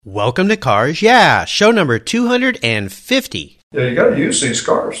Welcome to Cars Yeah, show number 250. Yeah, you got to use these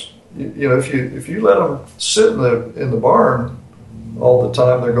cars. You know, if you let them sit in the barn all the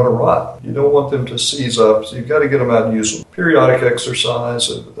time, they're going to rot. You don't want them to seize up, so you've got to get them out and use them. Periodic exercise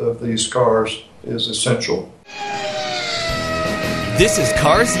of these cars is essential. This is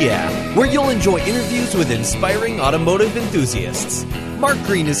Cars Yeah, where you'll enjoy interviews with inspiring automotive enthusiasts. Mark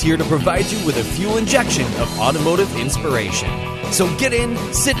Green is here to provide you with a fuel injection of automotive inspiration. So get in,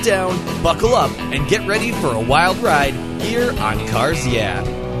 sit down, buckle up, and get ready for a wild ride here on Cars Yeah.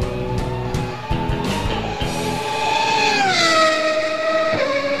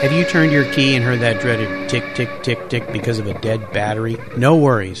 Have you turned your key and heard that dreaded tick, tick, tick, tick because of a dead battery? No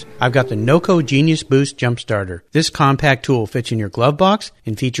worries. I've got the NOCO Genius Boost Jump Starter. This compact tool fits in your glove box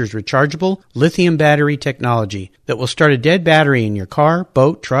and features rechargeable lithium battery technology that will start a dead battery in your car,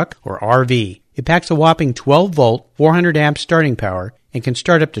 boat, truck, or RV. It packs a whopping 12-volt, 400 amp starting power and can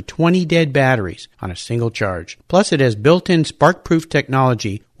start up to 20 dead batteries on a single charge. Plus, it has built-in spark-proof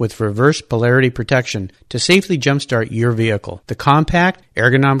technology with reverse polarity protection to safely jumpstart your vehicle. The compact,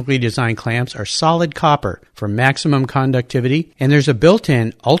 ergonomically designed clamps are solid copper for maximum conductivity, and there's a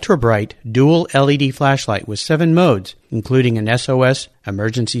built-in ultra-bright dual LED flashlight with 7 modes, including an SOS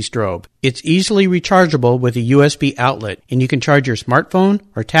emergency strobe. It's easily rechargeable with a USB outlet, and you can charge your smartphone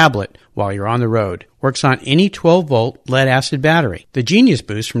or tablet while you're on the road. Works on any 12-volt lead-acid battery. The Genius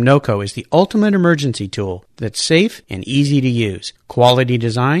Boost from NOCO is the ultimate emergency tool that's safe and easy to use. Quality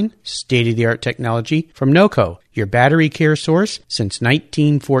design, state-of-the-art technology from NOCO, your battery care source since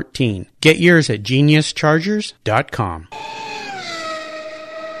 1914. Get yours at geniuschargers.com.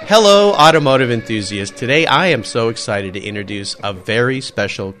 Hello, automotive enthusiasts. Today I am so excited to introduce a very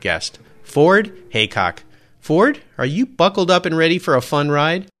special guest, Ford Haycock. Ford, are you buckled up and ready for a fun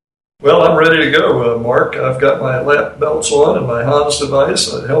ride? Well, I'm ready to go, Mark. I've got my lap belts on and my Hans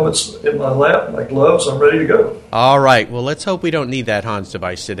device, helmet's in my lap, my gloves. I'm ready to go. All right. Well, let's hope we don't need that Hans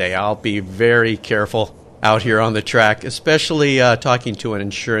device today. I'll be very careful out here on the track, especially talking to an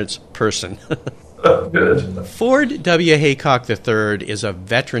insurance person. Good. Ford W. Haycock III is a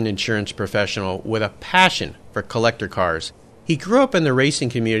veteran insurance professional with a passion for collector cars. He grew up in the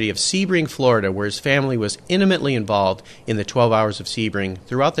racing community of Sebring, Florida, where his family was intimately involved in the 12 Hours of Sebring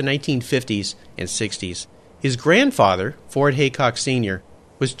throughout the 1950s and 60s. His grandfather, Ford Haycock Sr.,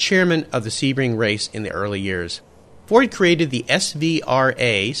 was chairman of the Sebring race in the early years. Ford created the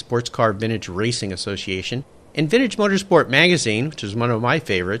SVRA, Sports Car Vintage Racing Association, and Vintage Motorsport Magazine, which is one of my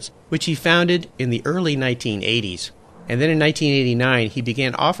favorites, which he founded in the early 1980s. And then in 1989, he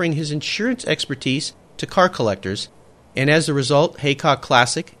began offering his insurance expertise to car collectors, and as a result, Haycock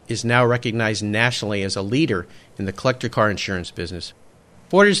Classic is now recognized nationally as a leader in the collector car insurance business.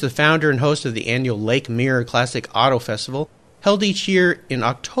 Ford is the founder and host of the annual Lake Mirror Classic Auto Festival, held each year in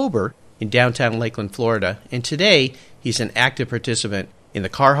October in downtown Lakeland, Florida, and today he's an active participant in the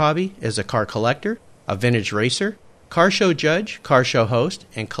car hobby as a car collector, a vintage racer, car show judge, car show host,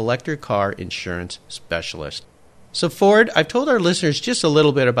 and collector car insurance specialist. So Ford, I've told our listeners just a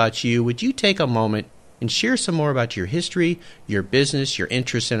little bit about you. Would you take a moment and share some more about your history, your business, your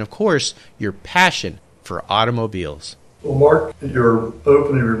interests, and of course, your passion for automobiles? Well, Mark, your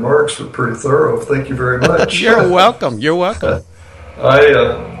opening remarks were pretty thorough. Thank you very much. You're welcome. You're welcome.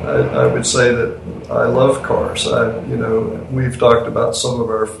 I would say that I love cars. We've talked about some of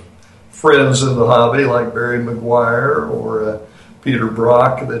our friends in the hobby, like Barry McGuire or Peter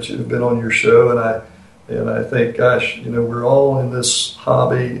Brock, that you've been on your show, and I think, gosh, we're all in this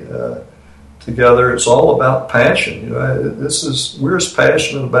hobby together. It's all about passion. We're as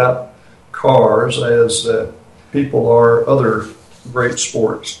passionate about cars as people are other great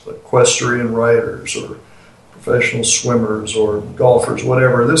sports, like equestrian riders or professional swimmers or golfers,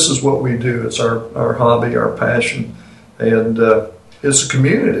 whatever. This is what we do. It's our hobby, our passion, and it's a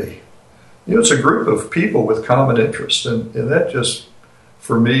community. It's a group of people with common interests, and that just,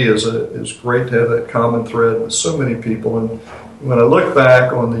 for me, is great to have that common thread with so many people. And when I look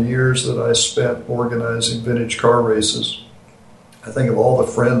back on the years that I spent organizing vintage car races, I think of all the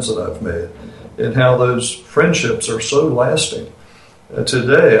friends that I've made and how those friendships are so lasting.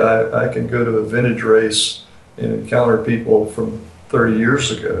 Today, I can go to a vintage race and encounter people from 30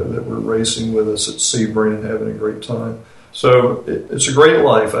 years ago that were racing with us at Sebring and having a great time. So it's a great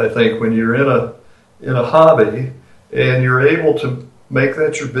life, I think, when you're in a hobby and you're able to make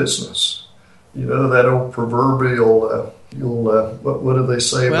that your business. That old proverbial, what do they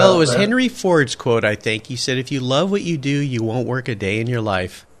say about that? Well, it was Henry Ford's quote, I think. He said, if you love what you do, you won't work a day in your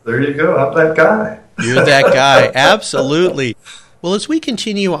life. There you go. I'm that guy. You're that guy. Absolutely. Well, as we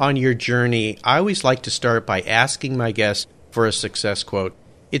continue on your journey, I always like to start by asking my guests for a success quote.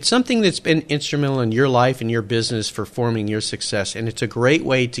 It's something that's been instrumental in your life and your business for forming your success, and it's a great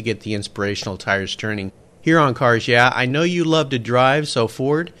way to get the inspirational tires turning. Here on Cars Yeah, I know you love to drive, so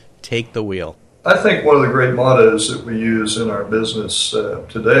Ford, take the wheel. I think one of the great mottos that we use in our business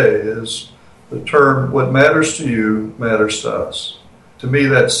today is the term, what matters to you matters to us. To me,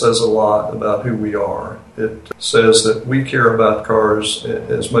 that says a lot about who we are. It says that we care about cars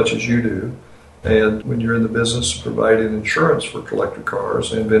as much as you do. And when you're in the business of providing insurance for collector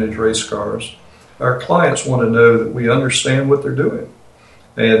cars and vintage race cars, our clients want to know that we understand what they're doing.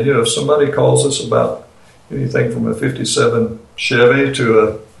 And, if somebody calls us about anything from a 57 Chevy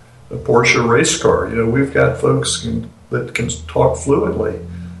to a Porsche race car, we've got folks that can talk fluently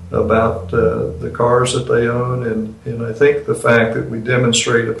about the cars that they own. And I think the fact that we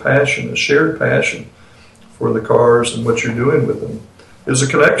demonstrate a shared passion for the cars and what you're doing with them is a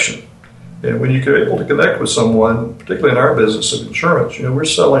connection. And when you're able to connect with someone, particularly in our business of insurance, we're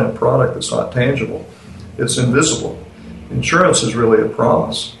selling a product that's not tangible. It's invisible. Insurance is really a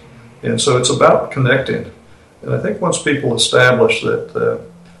promise. And so it's about connecting. And I think once people establish that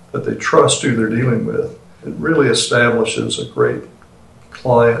they trust who they're dealing with, it really establishes a great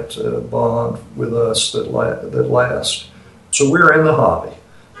client bond with us that lasts. So we're in the hobby.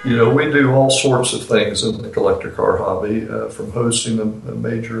 We do all sorts of things in the collector car hobby, from hosting a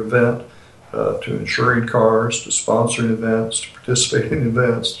major event, to insuring cars, to sponsoring events, to participating in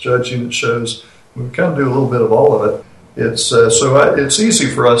events, judging at shows. We kind of do a little bit of all of it. It's easy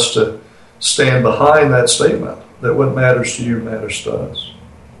for us to stand behind that statement, that what matters to you matters to us.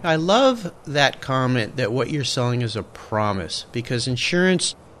 I love that comment that what you're selling is a promise, because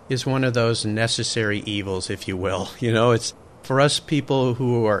insurance is one of those necessary evils, if you will. It's for us people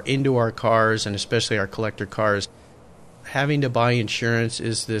who are into our cars, and especially our collector cars, having to buy insurance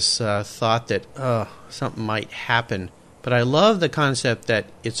is this thought that something might happen. But I love the concept that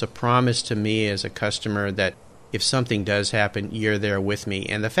it's a promise to me as a customer that if something does happen, you're there with me.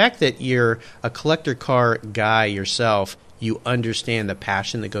 And the fact that you're a collector car guy yourself, you understand the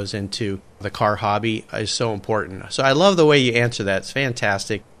passion that goes into the car hobby is so important. So I love the way you answer that. It's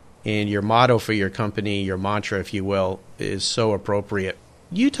fantastic. And your motto for your company, your mantra, if you will, is so appropriate.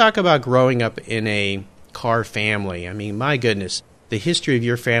 You talk about growing up in a car family. I mean, my goodness, the history of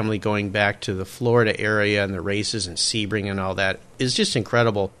your family going back to the Florida area and the races and Sebring and all that is just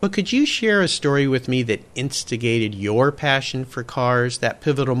incredible. But could you share a story with me that instigated your passion for cars, that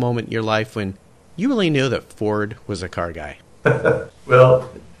pivotal moment in your life when you really knew that Ford was a car guy? Well,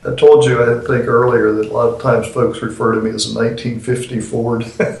 I told you, I think earlier, that a lot of times folks refer to me as a 1950 Ford.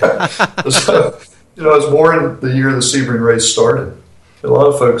 So, I was born the year the Sebring race started. A lot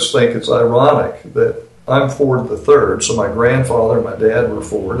of folks think it's ironic that I'm Ford the third, so my grandfather and my dad were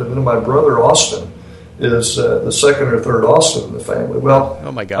Ford, and then my brother Austin is the second or third Austin in the family. Well,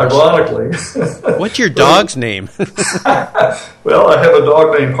 oh my gosh. Ironically. What's your dog's name? Well, I have a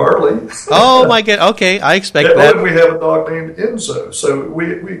dog named Harley. Oh my God. Okay, I expect that. And we have a dog named Enzo. So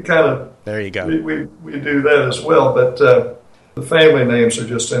we kind of, there you go. We do that as well. But the family names are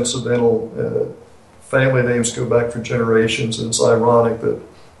just incidental. Family names go back for generations, and it's ironic that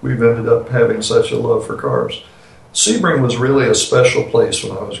we've ended up having such a love for cars. Sebring was really a special place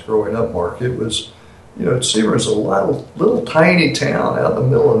when I was growing up, Mark. It was, Sebring is a little tiny town out in the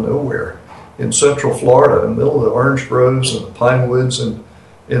middle of nowhere in central Florida, in the middle of the orange groves and the pine woods, and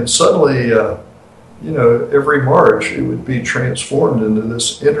suddenly, every March it would be transformed into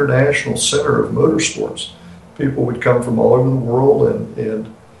this international center of motorsports. People would come from all over the world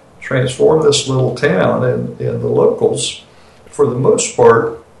and transform this little town, and the locals, for the most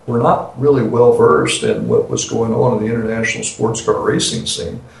part, were not really well versed in what was going on in the international sports car racing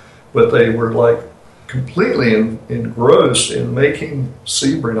scene, but they were completely engrossed in making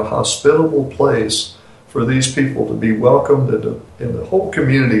Sebring a hospitable place for these people to be welcomed, and the whole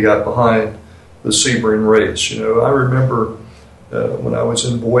community got behind the Sebring race. I remember when I was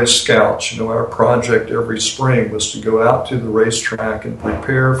in Boy Scouts, our project every spring was to go out to the racetrack and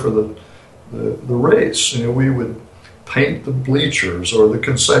prepare for the race. We would paint the bleachers or the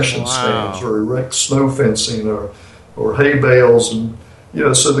concession stands, or erect snow fencing or hay bales, and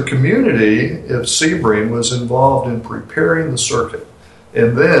so the community of Sebring was involved in preparing the circuit.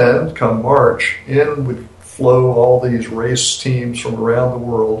 And then come March, in would flow all these race teams from around the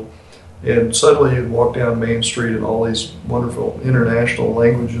world, and suddenly you'd walk down Main Street and all these wonderful international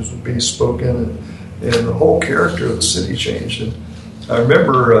languages would be spoken, and the whole character of the city changed. And I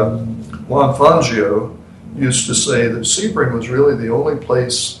remember Juan Fangio used to say that Sebring was really the only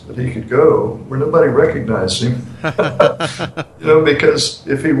place that he could go where nobody recognized him. Because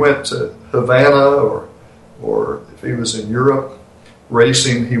if he went to Havana or if he was in Europe,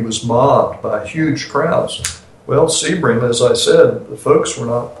 racing, he was mobbed by huge crowds. Well, Sebring, as I said, the folks were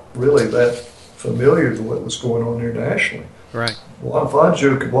not really that familiar with what was going on there nationally. Right. Juan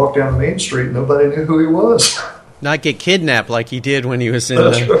Fangio could walk down Main Street and nobody knew who he was. Not get kidnapped like he did when he was in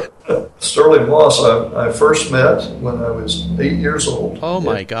That's right. Sterling Moss, I first met when I was 8 years old. Oh,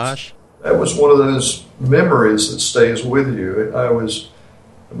 my gosh. That was one of those memories that stays with you.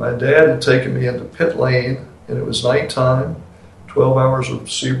 My dad had taken me into pit lane, and it was nighttime, 12 hours of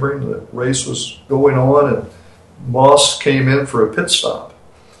Sebring. The race was going on, and Moss came in for a pit stop.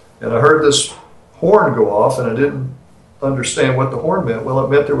 And I heard this horn go off, and I didn't understand what the horn meant. Well, it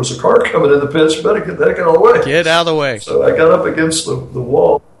meant there was a car coming in the pits. You better get the heck out of the way. Get out of the way. So I got up against the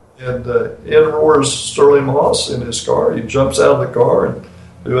wall, and in roars Sterling Moss in his car. He jumps out of the car and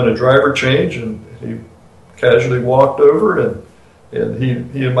doing a driver change, and he casually walked over, and he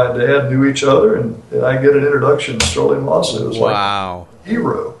and my dad knew each other, and I get an introduction to Sterling Moss. It was like a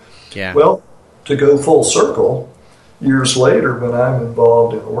hero. Yeah. Well, to go full circle, years later, when I'm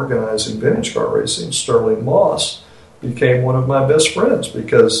involved in organizing vintage car racing, Sterling Moss became one of my best friends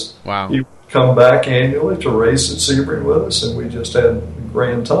because he would come back annually to race at Sebring with us, and we just had a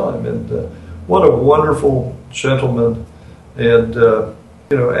grand time. And what a wonderful gentleman, and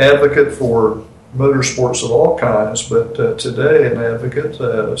advocate for motorsports of all kinds, but today an advocate,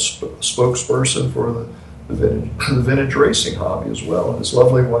 a spokesperson for the vintage racing hobby as well, and his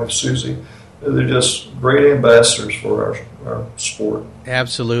lovely wife Susie. They're just great ambassadors for our sport.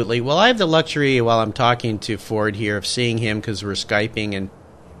 Absolutely. Well, I have the luxury while I'm talking to Ford here of seeing him because we're Skyping, and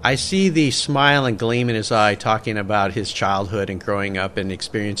I see the smile and gleam in his eye talking about his childhood and growing up and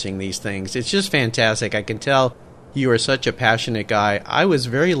experiencing these things. It's just fantastic. I can tell you are such a passionate guy. I was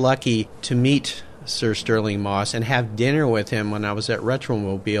very lucky to meet Sir Sterling Moss and have dinner with him when I was at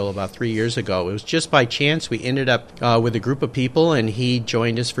Retromobile about 3 years ago. It was just by chance. We ended up with a group of people, and he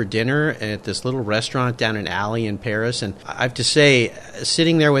joined us for dinner at this little restaurant down an alley in Paris. And I have to say,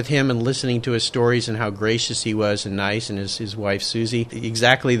 sitting there with him and listening to his stories and how gracious he was and nice, and his wife Susie,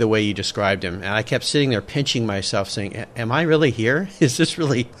 exactly the way you described him. And I kept sitting there pinching myself saying, am I really here? Is this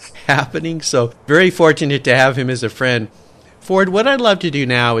really happening? So very fortunate to have him as a friend. Ford, what I'd love to do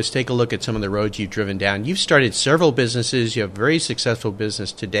now is take a look at some of the roads you've driven down. You've started several businesses. You have a very successful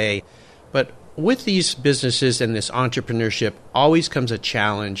business today. But with these businesses and this entrepreneurship always comes a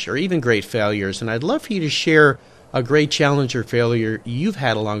challenge or even great failures. And I'd love for you to share a great challenge or failure you've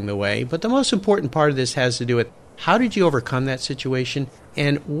had along the way. But the most important part of this has to do with how did you overcome that situation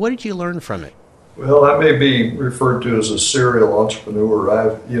and what did you learn from it? Well, I may be referred to as a serial entrepreneur.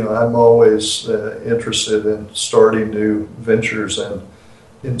 I'm always interested in starting new ventures. And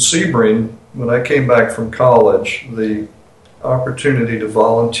in Sebring, when I came back from college, the opportunity to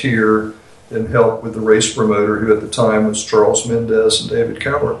volunteer and help with the race promoter, who at the time was Charles Mendez and David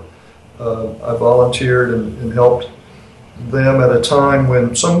Cowart. I volunteered and helped them at a time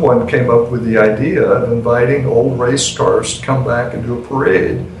when someone came up with the idea of inviting old race cars to come back and do a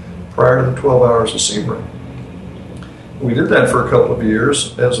parade prior to the 12 hours of Sebring. We did that for a couple of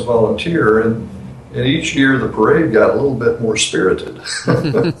years as a volunteer, and each year the parade got a little bit more spirited.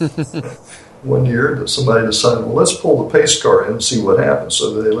 One year somebody decided, well, let's pull the pace car in and see what happens.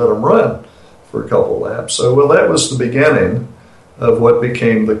 So they let them run for a couple of laps. So, that was the beginning of what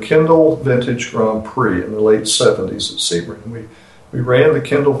became the Kendall Vintage Grand Prix in the late 70s at Sebring. We ran the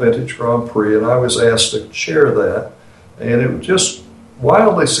Kendall Vintage Grand Prix, and I was asked to chair that, and it was just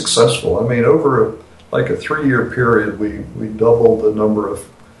wildly successful. I mean, over a 3-year period, we doubled the number of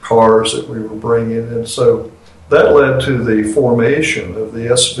cars that we were bringing, and so that led to the formation of the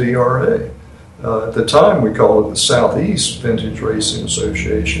SVRA. At the time, we called it the Southeast Vintage Racing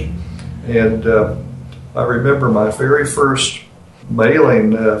Association, and I remember my very first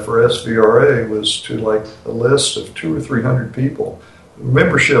mailing for SVRA was to a list of 200 or 300 people.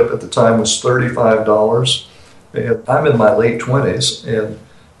 Membership at the time was $35. And I'm in my late 20s, and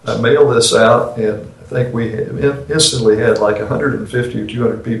I mailed this out, and I think we instantly had 150 or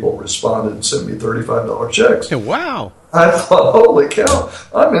 200 people responded and sent me $35 checks. Wow. I thought, holy cow,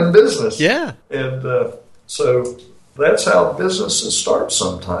 I'm in business. Yeah. And so that's how businesses start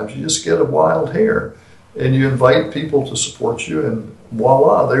sometimes. You just get a wild hair, and you invite people to support you, and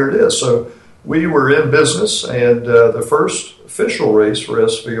voila, there it is. So we were in business, and the first official race for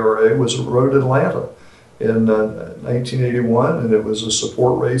SVRA was at Road Atlanta in 1981, and it was a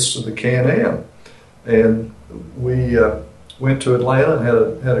support race to the Can-Am. And we went to Atlanta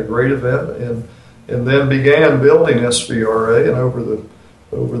and had a great event, and then began building SVRA. And over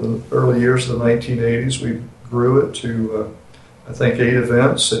the early years of the 1980s, we grew it to I think 8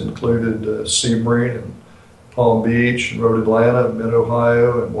 events. It included Sebring and Palm Beach, and Road Atlanta,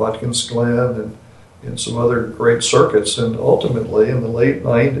 Mid-Ohio, and Watkins Glen, and some other great circuits. And ultimately, in the late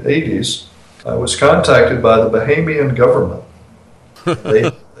 80s, I was contacted by the Bahamian government.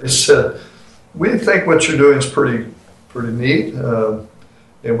 They said, we think what you're doing is pretty neat.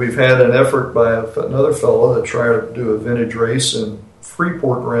 And we've had an effort by another fellow to try to do a vintage race in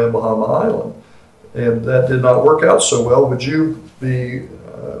Freeport, Grand Bahama Island. And that did not work out so well. Would you be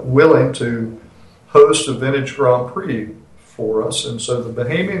willing to host a vintage Grand Prix for us? And so the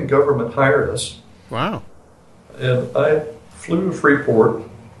Bahamian government hired us. Wow. And I flew to Freeport,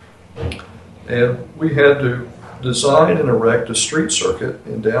 and we had to design and erect a street circuit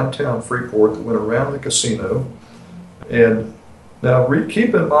in downtown Freeport that went around the casino. And now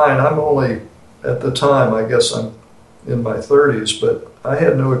keep in mind, I'm only, at the time, I guess I'm in my 30s, but I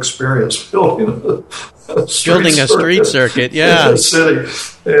had no experience building a street circuit yeah. in the city.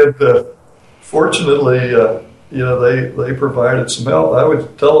 And fortunately, they provided some help. I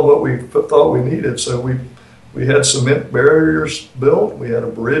would tell them what we thought we needed. So we had cement barriers built. We had a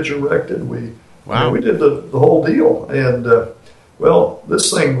bridge erected. We did the whole deal. And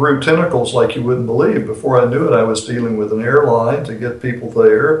this thing grew tentacles like you wouldn't believe. Before I knew it, I was dealing with an airline to get people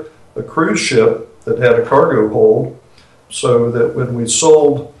there, a cruise ship that had a cargo hold, so that when we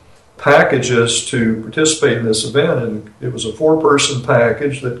sold packages to participate in this event, and it was a 4-person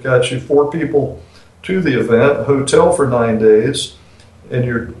package that got you 4 people to the event, a hotel for 9 days, and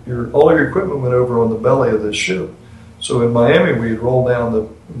all your equipment went over on the belly of this ship. So in Miami, we'd roll down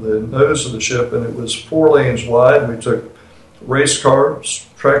the nose of the ship, and it was 4 lanes wide. We took race cars,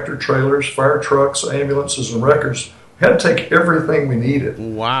 tractor trailers, fire trucks, ambulances, and wreckers. We had to take everything we needed.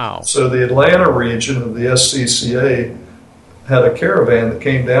 Wow. So the Atlanta region of the SCCA had a caravan that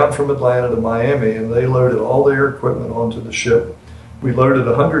came down from Atlanta to Miami, and they loaded all their equipment onto the ship. We loaded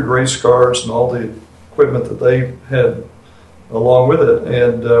 100 race cars and all the equipment that they had along with it,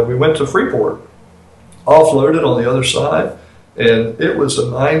 and we went to Freeport, offloaded on the other side, and it was a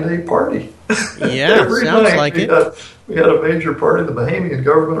 9-day party. Yeah, sounds night, like it. We had a major party. The Bahamian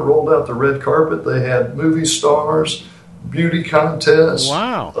government rolled out the red carpet. They had movie stars, beauty contests.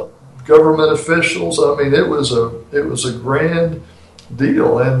 Wow. Government officials. I mean, it was a grand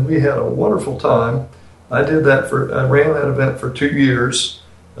deal, and we had a wonderful time. I ran that event for 2 years,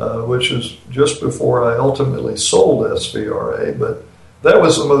 which was just before I ultimately sold SVRA. But that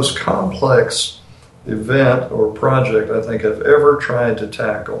was the most complex event or project I think I've ever tried to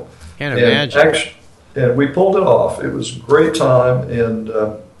tackle. Can't imagine. And we pulled it off. It was a great time. And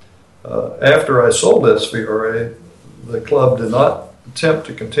after I sold SVRA, the club did not attempt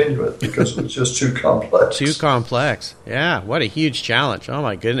to continue it because it was just too complex. Too complex. Yeah, what a huge challenge. Oh,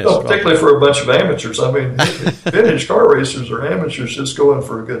 my goodness. Well, particularly for a bunch of amateurs. I mean, vintage car racers are amateurs just going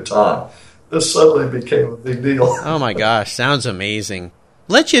for a good time. This suddenly became a big deal. Oh, my gosh. Sounds amazing.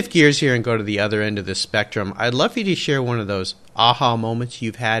 Let's shift gears here and go to the other end of the spectrum. I'd love for you to share one of those aha moments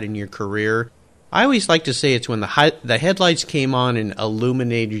you've had in your career. I always like to say it's when the headlights came on and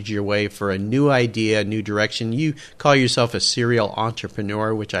illuminated your way for a new idea, a new direction. You call yourself a serial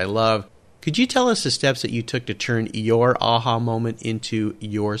entrepreneur, which I love. Could you tell us the steps that you took to turn your aha moment into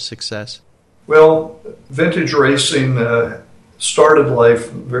your success? Well, vintage racing started life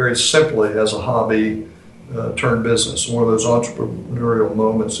very simply as a hobby turned business, one of those entrepreneurial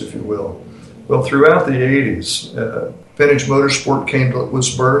moments, if you will. Well, throughout the 80s, Vintage Motorsport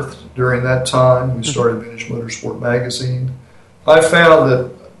was birthed during that time. We started Vintage Motorsport magazine. I found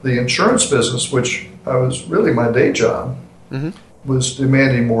that the insurance business, which I was really my day job, was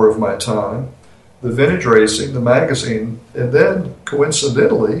demanding more of my time. The vintage racing, the magazine, and then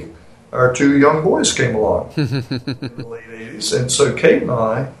coincidentally, our 2 young boys came along in the late 80s. And so Kate and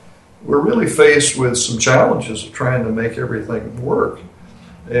I were really faced with some challenges of trying to make everything work.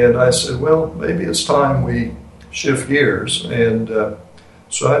 And I said, well, maybe it's time we shift gears. And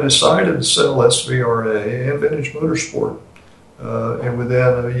so I decided to sell SVRA and Vintage Motorsport. And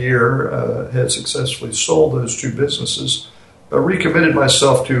within a year, had successfully sold those 2 businesses. I recommitted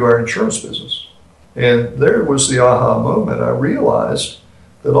myself to our insurance business. And there was the aha moment. I realized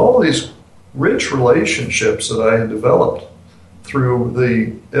that all these rich relationships that I had developed through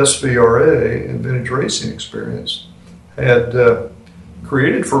the SVRA and vintage racing experience had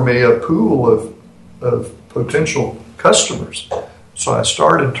created for me a pool of potential customers. So I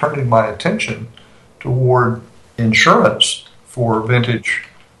started turning my attention toward insurance for vintage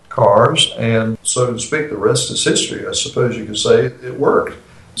cars, and so to speak, the rest is history. I suppose you could say it worked.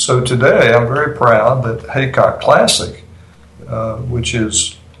 So today I'm very proud that Haycock Classic, which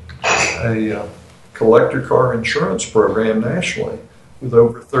is a collector car insurance program nationally with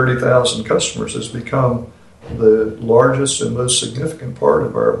over 30,000 customers, has become the largest and most significant part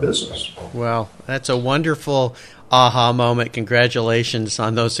of our business. Well, that's a wonderful aha moment. Congratulations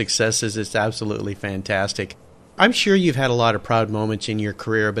on those successes. It's absolutely fantastic. I'm sure you've had a lot of proud moments in your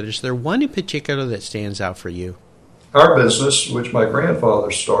career, but is there one in particular that stands out for you? Our business, which my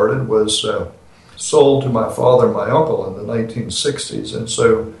grandfather started, was sold to my father and my uncle in the 1960s. And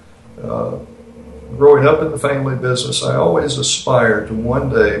so growing up in the family business, I always aspired to one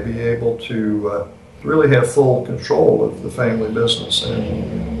day be able to really have full control of the family business.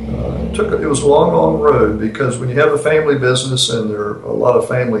 And it was a long, long road, because when you have a family business and there are a lot of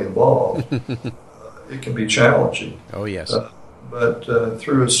family involved, it can be challenging. Oh, yes. But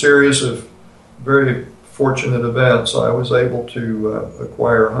through a series of very fortunate events, I was able to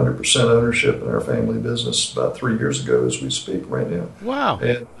acquire 100% ownership in our family business about 3 years ago as we speak right now. Wow.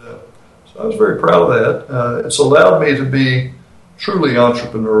 And so I was very proud of that. It's allowed me to be truly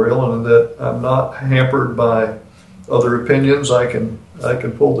entrepreneurial, and that I'm not hampered by other opinions. I can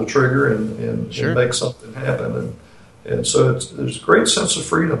pull the trigger and Sure. make something happen. And so there's a great sense of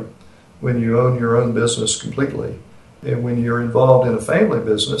freedom when you own your own business completely. And when you're involved in a family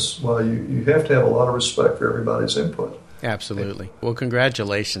business, well, you have to have a lot of respect for everybody's input. Absolutely. Well,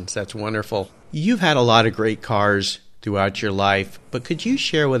 congratulations. That's wonderful. You've had a lot of great cars throughout your life, but could you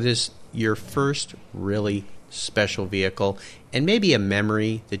share with us your first really special vehicle and maybe a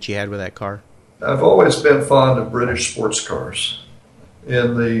memory that you had with that car? I've always been fond of British sports cars.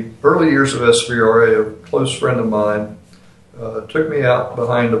 In the early years of SVRA, a close friend of mine took me out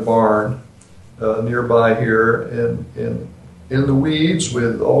behind a barn nearby here in the weeds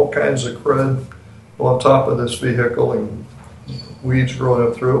with all kinds of crud on top of this vehicle and weeds growing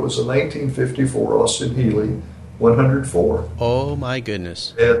up through it. It was a 1954 Austin Healey 104. Oh, my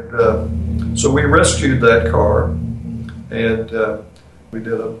goodness. And so we rescued that car, and we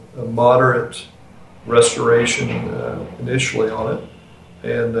did a moderate restoration initially on it,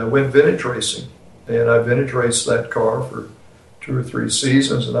 and went vintage racing. And I vintage raced that car for 2 or 3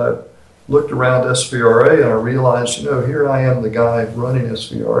 seasons, and I looked around SVRA and I realized, here I am, the guy running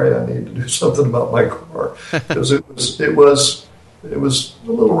SVRA. I need to do something about my car, because it was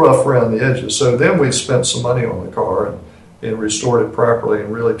a little rough around the edges. So then we spent some money on the car and restored it properly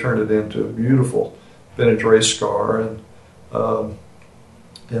and really turned it into a beautiful vintage race car.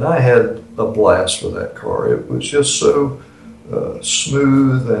 And I had a blast with that car. It was just so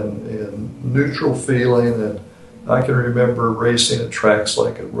smooth and neutral feeling, and I can remember racing at tracks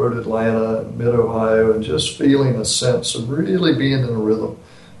like at Road Atlanta and Mid-Ohio and just feeling a sense of really being in a rhythm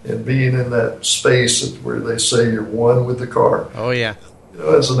and being in that space where they say you're one with the car. Oh, yeah.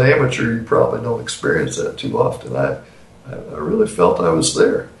 As an amateur, you probably don't experience that too often. I really felt I was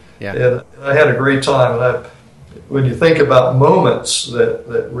there. Yeah. And I had a great time. And when you think about moments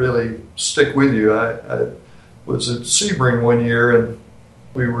that really stick with you, I was at Sebring one year, and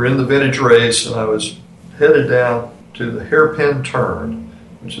we were in the vintage race, and I was headed down to the hairpin turn,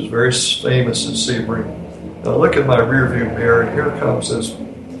 which is very famous at Sebring. And I look at my rearview mirror, and here comes this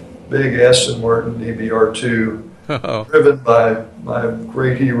big Aston Martin DBR2, driven by my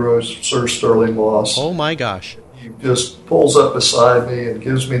great hero, Sir Sterling Moss. Oh, my gosh. He just pulls up beside me and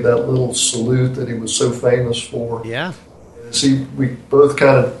gives me that little salute that he was so famous for. Yeah. We both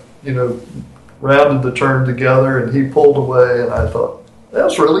kind of, rounded the turn together, and he pulled away, and I thought,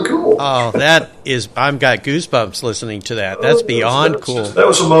 that's really cool. Oh, I've got goosebumps listening to that. That's beyond cool. That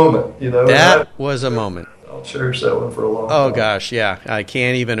was a moment, That was a moment. I'll cherish that one for a long time. Oh, gosh, yeah. I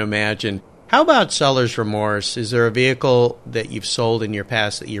can't even imagine. How about seller's remorse? Is there a vehicle that you've sold in your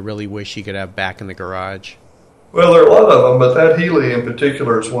past that you really wish you could have back in the garage? Well, there are a lot of them, but that Healey in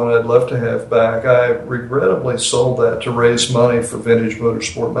particular is one I'd love to have back. I regrettably sold that to raise money for Vintage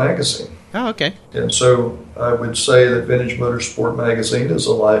Motorsport Magazine. Oh, okay. And so I would say that Vintage Motorsport Magazine is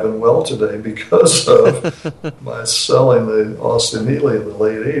alive and well today because of my selling the Austin Healey in the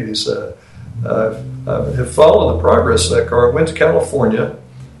late 80s. I have followed the progress of that car. I went to California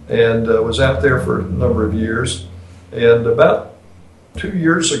and was out there for a number of years. And about 2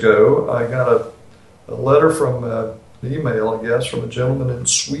 years ago, I got a letter from an email, I guess, from a gentleman in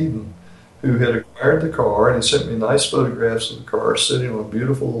Sweden who had acquired the car, and he sent me nice photographs of the car sitting on a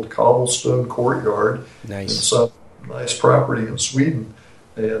beautiful little cobblestone courtyard in some nice property in Sweden.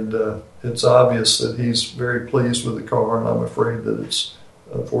 And it's obvious that he's very pleased with the car, and I'm afraid that it's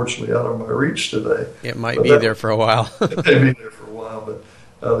unfortunately out of my reach today. It might be there for a while. It may be there for a while, but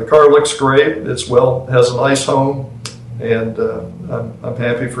the car looks great. Has a nice home, and I'm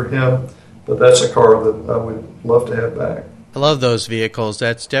happy for him. But that's a car that I would love to have back. I love those vehicles.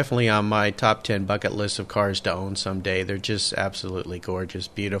 That's definitely on my top 10 bucket list of cars to own someday. They're just absolutely gorgeous,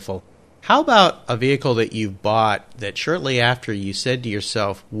 beautiful. How about a vehicle that you've bought that shortly after you said to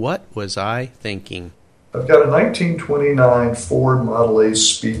yourself, what was I thinking? I've got a 1929 Ford Model A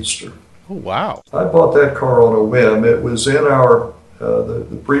Speedster. Oh, wow. I bought that car on a whim. It was in our,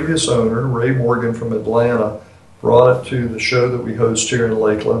 the previous owner, Ray Morgan from Atlanta, brought it to the show that we host here in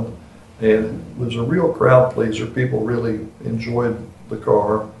Lakeland, and it was a real crowd pleaser. People really enjoyed the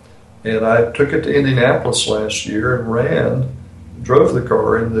car. And I took it to Indianapolis last year and drove the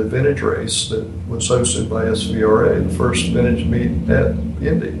car in the vintage race that was hosted by SVRA, the first vintage meet at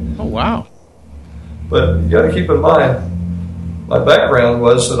Indy. Oh, wow. But you got to keep in mind, my background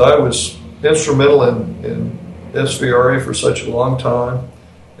was that I was instrumental in SVRA for such a long time,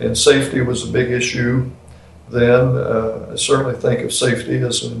 and safety was a big issue then. I certainly think of safety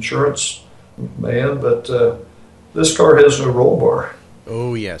as an insurance man, but this car has no roll bar.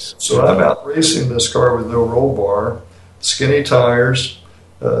 Oh, yes. So I'm out racing this car with no roll bar, skinny tires,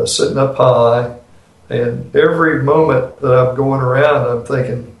 sitting up high, and every moment that I'm going around, I'm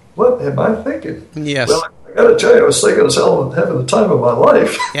thinking, what am I thinking? Yes. Well, I got to tell you, I was thinking of having the time of my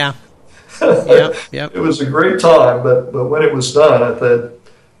life. Yeah. Yep. It was a great time, but when it was done, I thought,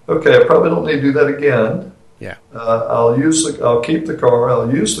 okay, I probably don't need to do that again. Yeah. I'll keep the car.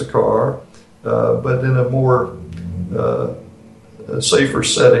 I'll use the car, but in a more a safer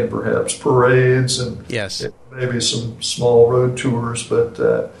setting, perhaps parades and yes, maybe some small road tours. But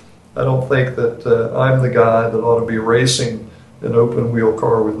I don't think that I'm the guy that ought to be racing an open wheel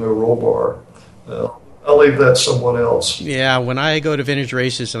car with no roll bar. I'll leave that to someone else. Yeah, when I go to vintage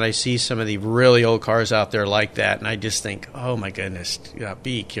races and I see some of the really old cars out there like that, and I just think, oh my goodness, yeah,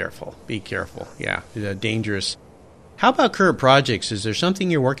 be careful. Yeah, dangerous. How about current projects? Is there something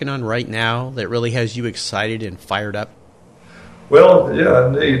you're working on right now that really has you excited and fired up? Well, yeah,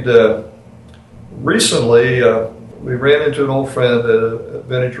 indeed. Recently, we ran into an old friend at a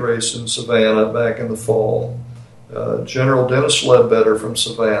vintage race in Savannah back in the fall. General Dennis Ledbetter from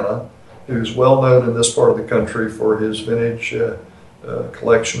Savannah, who's well known in this part of the country for his vintage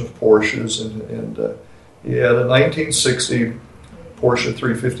collection of Porsches, and he had a 1960 Porsche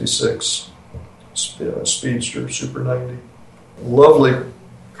 356 Speedster Super 90. Lovely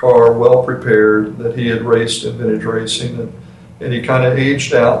car, well prepared, that he had raced in vintage racing, and he kind of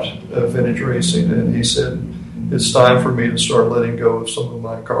aged out of vintage racing, and he said, it's time for me to start letting go of some of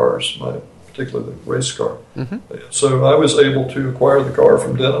my cars, particularly the race car. Mm-hmm. So I was able to acquire the car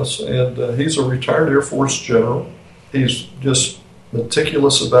from Dennis, and he's a retired Air Force general. He's just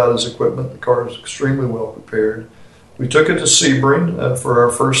meticulous about his equipment. The car is extremely well prepared. We took it to Sebring for our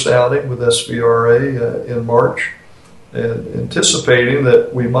first outing with SVRA in March, and anticipating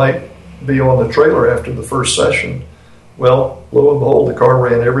that we might be on the trailer after the first session. Well, lo and behold, the car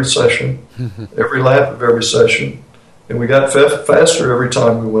ran every session, every lap of every session, and we got faster every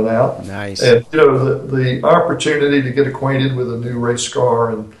time we went out. Nice. And, the opportunity to get acquainted with a new race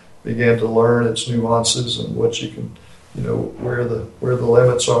car and began to learn its nuances and what you can, where the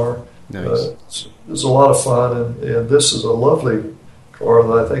limits are. Nice. It's a lot of fun, and this is a lovely car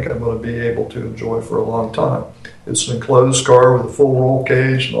that I think I'm going to be able to enjoy for a long time. It's an enclosed car with a full roll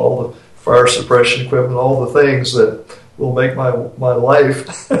cage and all the fire suppression equipment, all the things that will make my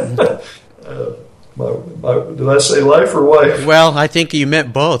life. Did I say life or wife? Well, I think you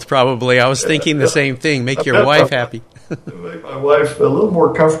meant both, probably. I was thinking the same thing. Make your wife happy. Make my wife a little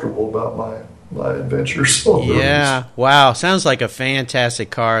more comfortable about my adventures. Yeah, wow. Sounds like a fantastic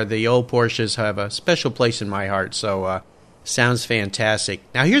car. The old Porsches have a special place in my heart, so sounds fantastic.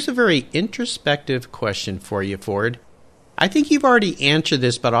 Now, here's a very introspective question for you, Ford. I think you've already answered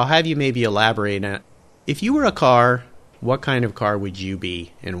this, but I'll have you maybe elaborate on it. If you were a car, what kind of car would you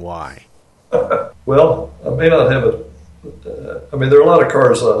be and why? Well, I may not have there are a lot of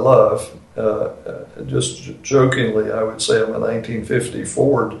cars I love. Just jokingly, I would say I'm a 1950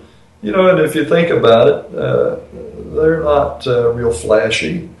 Ford. And if you think about it, they're not real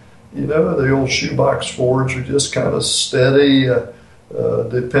flashy. The old shoebox Fords are just kind of steady,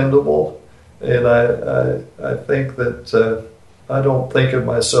 dependable. And I think that I don't think of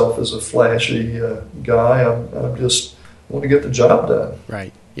myself as a flashy guy. I'm just want to get the job done.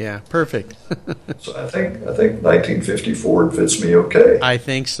 Right. Yeah. Perfect. So I think 1950 Ford fits me okay. I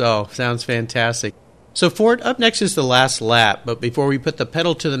think so. Sounds fantastic. So Ford, up next is the last lap. But before we put the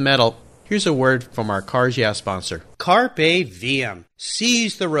pedal to the metal, here's a word from our Cars Yeah sponsor. Carpe Diem.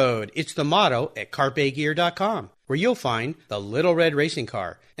 Seize the road. It's the motto at CarpeGear.com, where you'll find The Little Red Racing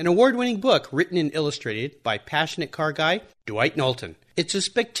Car, an award-winning book written and illustrated by passionate car guy Dwight Knowlton. It's a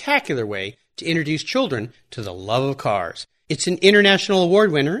spectacular way to introduce children to the love of cars. It's an international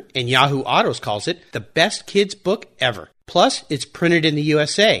award winner, and Yahoo Autos calls it the best kids book ever. Plus, it's printed in the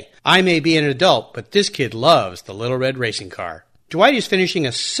USA, I may be an adult, but this kid loves the Little Red Racing Car. Dwight is finishing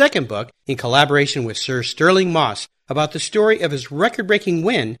a second book in collaboration with Sir Sterling Moss about the story of his record-breaking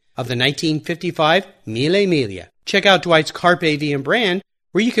win of the 1955 Mille Miglia. Check out Dwight's Carpe Diem brand,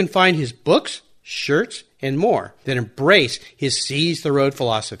 where you can find his books, shirts, and more that embrace his Seize the Road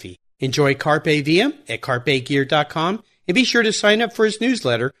philosophy. Enjoy Carpe Diem at carpegear.com, and be sure to sign up for his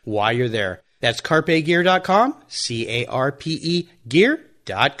newsletter while you're there. That's carpegear.com, C-A-R-P-E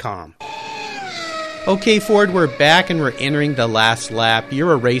gear.com. Okay, Ford, we're back and we're entering the last lap.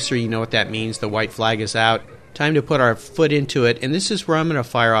 You're a racer, you know what that means. The white flag is out. Time to put our foot into it, and this is where I'm going to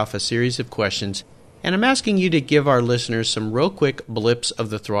fire off a series of questions, and I'm asking you to give our listeners some real quick blips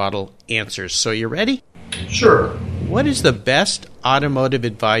of the throttle answers. So you ready? Sure. What is the best automotive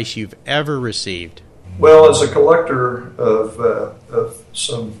advice you've ever received? Well, as a collector of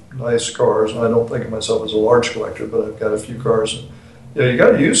some nice cars, and I don't think of myself as a large collector, but I've got a few cars, and, you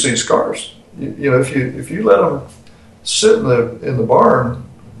got to use these cars. If you let them sit in the barn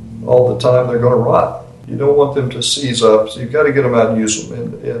all the time, they're going to rot. You don't want them to seize up, so you've got to get them out and use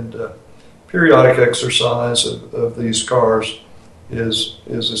them. And periodic exercise of these cars is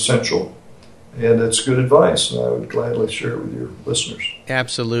essential, and it's good advice, and I would gladly share it with your listeners.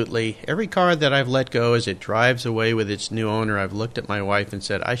 Absolutely. Every car that I've let go as it drives away with its new owner, I've looked at my wife and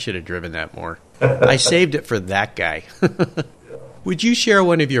said, I should have driven that more. I saved it for that guy. Would you share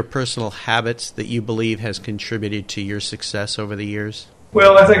one of your personal habits that you believe has contributed to your success over the years?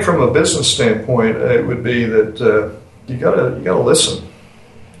 Well, I think from a business standpoint, it would be that you gotta listen.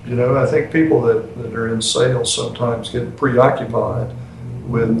 I think people that are in sales sometimes get preoccupied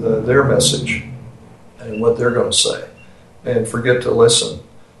with their message and what they're going to say, and forget to listen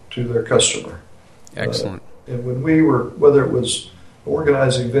to their customer. Excellent. And when we were, whether it was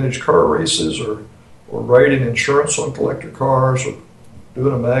organizing vintage car races or writing insurance on collector cars or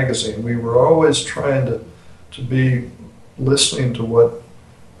doing a magazine, we were always trying to be listening to what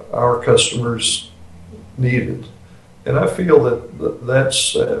our customers needed. And I feel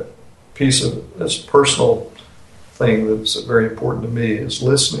that's a that's a personal thing that's very important to me, is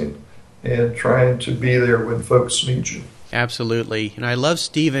listening and trying to be there when folks need you. Absolutely. And I love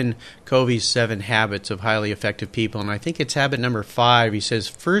Stephen Covey's 7 Habits of Highly Effective People, and I think it's habit number 5. He says,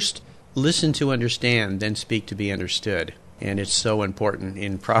 first, listen to understand, then speak to be understood. And it's so important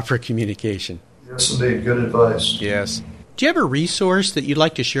in proper communication. Yes, indeed. Good advice. Yes. Do you have a resource that you'd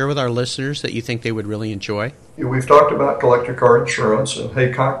like to share with our listeners that you think they would really enjoy? We've talked about collector car insurance, and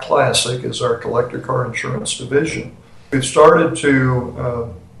Haycock Classic is our collector car insurance division. We've started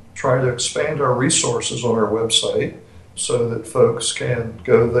to try to expand our resources on our website so that folks can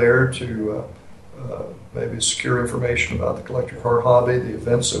go there to maybe secure information about the collector car hobby, the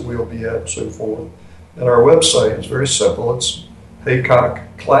events that we'll be at, and so forth. And our website is very simple. It's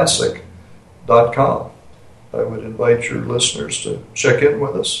haycockclassic.com. I would invite your listeners to check in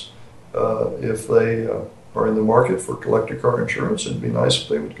with us if they are in the market for collector car insurance. It'd be nice if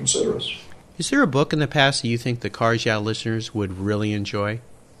they would consider us. Is there a book in the past that you think the Cars Yeah listeners would really enjoy?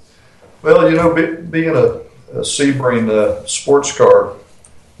 Well, being a Sebring sports car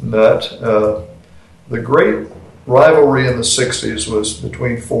nut, the great rivalry in the 60s was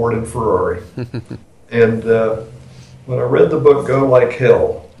between Ford and Ferrari. And when I read the book Go Like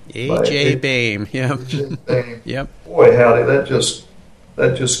Hell, A.J. Bame, yeah. Yep. Boy, howdy, that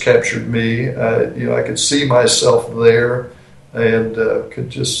just captured me. I could see myself there, and could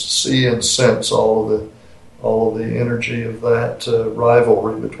just see and sense all of the energy of that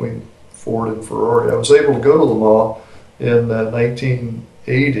rivalry between Ford and Ferrari. I was able to go to Le Mans in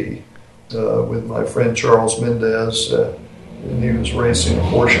 1980 with my friend Charles Mendez, and he was racing a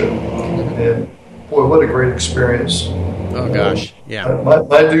Porsche, and boy, what a great experience. Oh, gosh, yeah.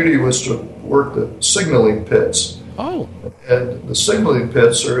 My duty was to work the signaling pits. Oh. And the signaling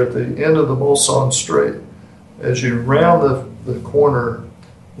pits are at the end of the Mulsanne Straight. As you round the corner,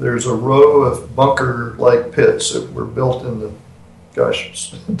 there's a row of bunker-like pits that were built in the,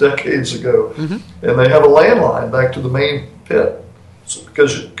 decades ago. Mm-hmm. And they have a landline back to the main pit. So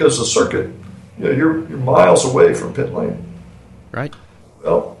because the circuit, you're miles away from pit lane. Right.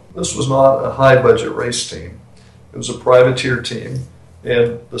 Well, this was not a high-budget race team. It was a privateer team,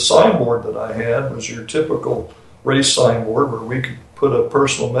 and the signboard that I had was your typical race signboard where we could put a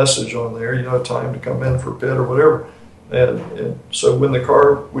personal message on there, time to come in for pit or whatever. And so when the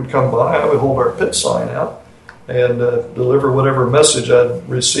car would come by, I would hold our pit sign out and deliver whatever message I'd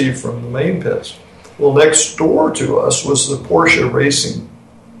received from the main pits. Well, next door to us was the Porsche racing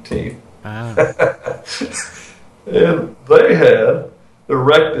team. Ah. And they had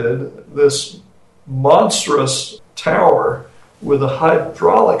erected this monstrous tower with a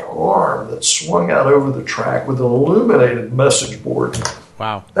hydraulic arm that swung out over the track with an illuminated message board.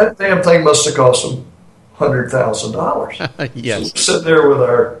 Wow. That damn thing must have cost them $100,000. Yes. So we're sitting there with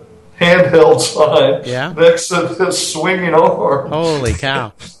our handheld sign next to this swinging arm. Holy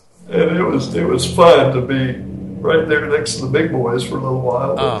cow. And it was fun to be right there next to the big boys for a little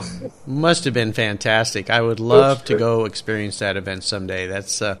while. Oh, must have been fantastic. I would love to go experience that event someday.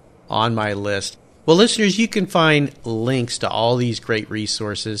 That's on my list. Well, listeners, you can find links to all these great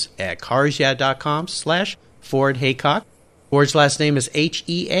resources at carsyeah.com/Ford Haycock. Ford's last name is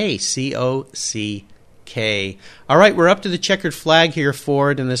Heacock. All right, we're up to the checkered flag here,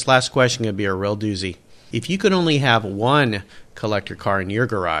 Ford, and this last question could be a real doozy. If you could only have one collector car in your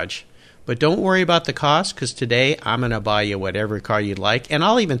garage, but don't worry about the cost, because today I'm going to buy you whatever car you'd like, and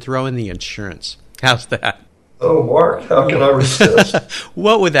I'll even throw in the insurance. How's that? Oh, Mark, how can I resist?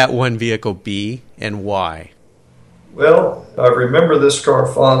 What would that one vehicle be, and why? Well, I remember this car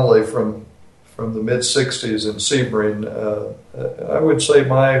fondly from the mid-'60s in Sebring. I would say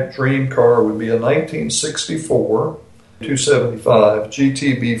my dream car would be a 1964 275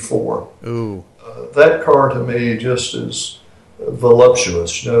 GTB4. Ooh. That car to me just is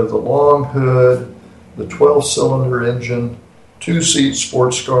voluptuous. You know, the long hood, the 12-cylinder engine, two-seat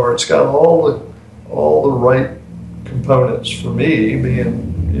sports car. It's got all the right components for me,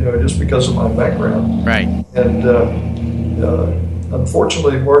 being, you know, just because of my background. Right. And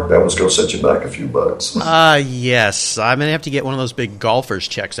unfortunately, Mark, that was going to set you back a few bucks. Yes. I'm going to have to get one of those big golfers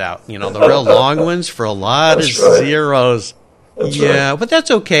checks out. You know, the real long ones for a lot of zeros. That's right. But that's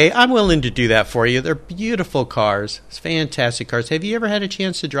okay. I'm willing to do that for you. They're beautiful cars. It's fantastic cars. Have you ever had a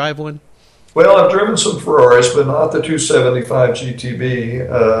chance to drive one? Well, I've driven some Ferraris, but not the 275 GTB.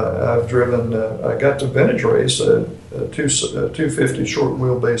 I've driven, I got to vintage race a 250 short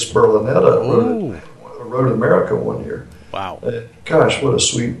wheelbase Berlinetta. I rode America one year. Wow. Gosh, what a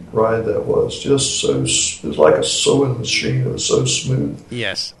sweet ride that was. Just so, it was like a sewing machine. It was so smooth.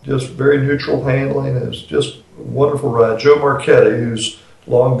 Yes. Just very neutral handling. It was just a wonderful ride. Joe Marchetti, who's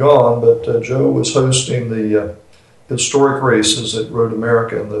long gone, but Joe was hosting the historic races at Road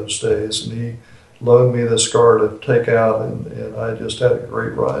America in those days, and he loaned me this car to take out, and I just had a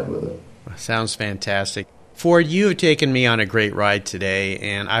great ride with it. Sounds fantastic. Ford, you have taken me on a great ride today,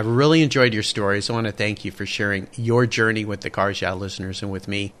 and I've really enjoyed your stories. I want to thank you for sharing your journey with the Cars Yeah listeners and with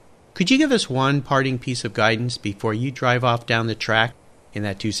me. Could you give us one parting piece of guidance before you drive off down the track in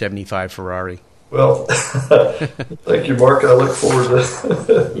that 275 Ferrari? Well, thank you, Mark. I look forward to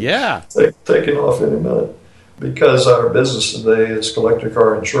taking off any minute. Because our business today is collector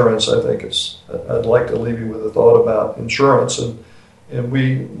car insurance, I think I'd like to leave you with a thought about insurance. And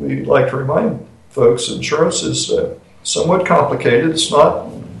we like to remind folks insurance is somewhat complicated. It's not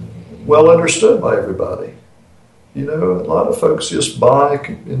well understood by everybody. You know, a lot of folks just buy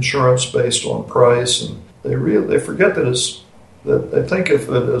insurance based on price, and they forget that they think of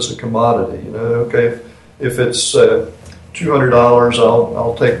it as a commodity. You know, okay, if it's $200,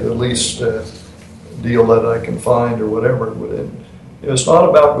 I'll take the least deal that I can find or whatever. And, you know, it's not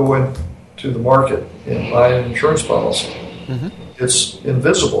about going to the market and buying an insurance policy. Mm-hmm. It's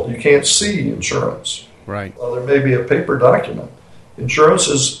invisible. You can't see insurance. Right. Well, there may be a paper document. Insurance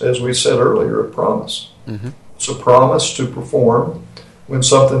is, as we said earlier, a promise. Mm-hmm. It's a promise to perform when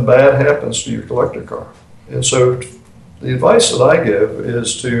something bad happens to your collector car. And so the advice that I give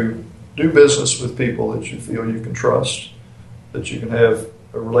is to do business with people that you feel you can trust, that you can have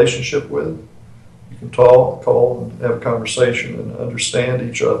a relationship with. You can call, and have a conversation and understand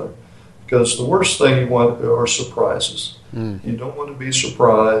each other. Because the worst thing you want are surprises. You don't want to be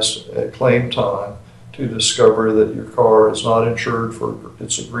surprised at claim time to discover that your car is not insured for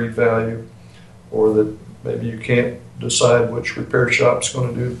its agreed value, or that maybe you can't decide which repair shop's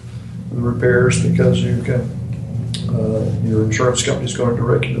going to do the repairs because your insurance company is going to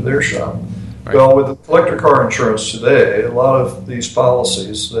direct you to their shop. Right. Well, with the collector car insurance today, a lot of these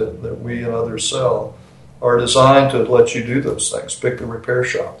policies that we and others sell are designed to let you do those things. Pick the repair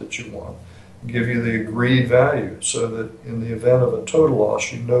shop that you want, give you the agreed value so that in the event of a total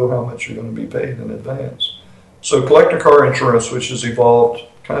loss, you know how much you're going to be paid in advance. So collector car insurance, which has evolved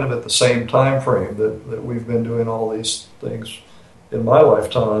kind of at the same time frame that we've been doing all these things in my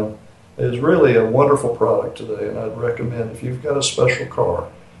lifetime, is really a wonderful product today. And I'd recommend, if you've got a special car,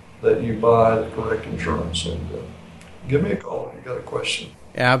 that you buy the correct insurance. And give me a call if you've got a question.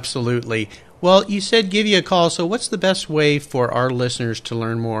 Absolutely. Well, you said give you a call, so what's the best way for our listeners to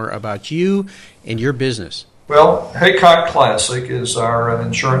learn more about you and your business? Well, Haycock Classic is our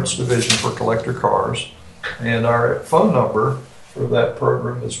insurance division for collector cars, and our phone number for that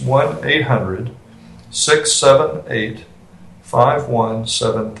program is 1-800-678-5600.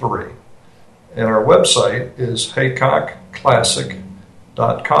 5173. And our website is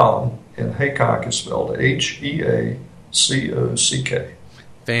haycockclassic.com, and Haycock is spelled Heacock.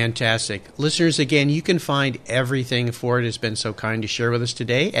 Fantastic. Listeners, again, you can find everything Ford has been so kind to share with us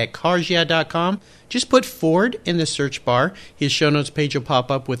today at carsyeah.com. Just put Ford in the search bar. His show notes page will pop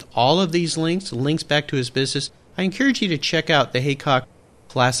up with all of these links back to his business. I encourage you to check out the Haycock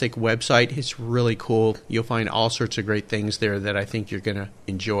Classic website. It's really cool. You'll find all sorts of great things there that I think you're going to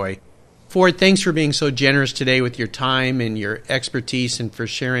enjoy. Ford, thanks for being so generous today with your time and your expertise and for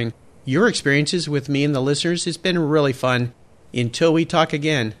sharing your experiences with me and the listeners. It's been really fun. Until we talk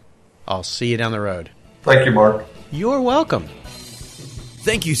again, I'll see you down the road. Thank you, Mark. You're welcome.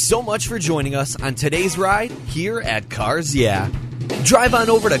 Thank you so much for joining us on today's ride here at Cars Yeah. Drive on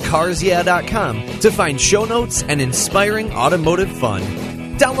over to carsyeah.com to find show notes and inspiring automotive fun.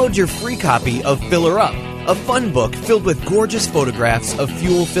 Download your free copy of Filler Up, a fun book filled with gorgeous photographs of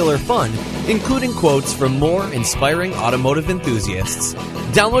fuel filler fun, including quotes from more inspiring automotive enthusiasts.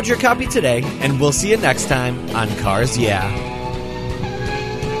 Download your copy today, and we'll see you next time on Cars Yeah.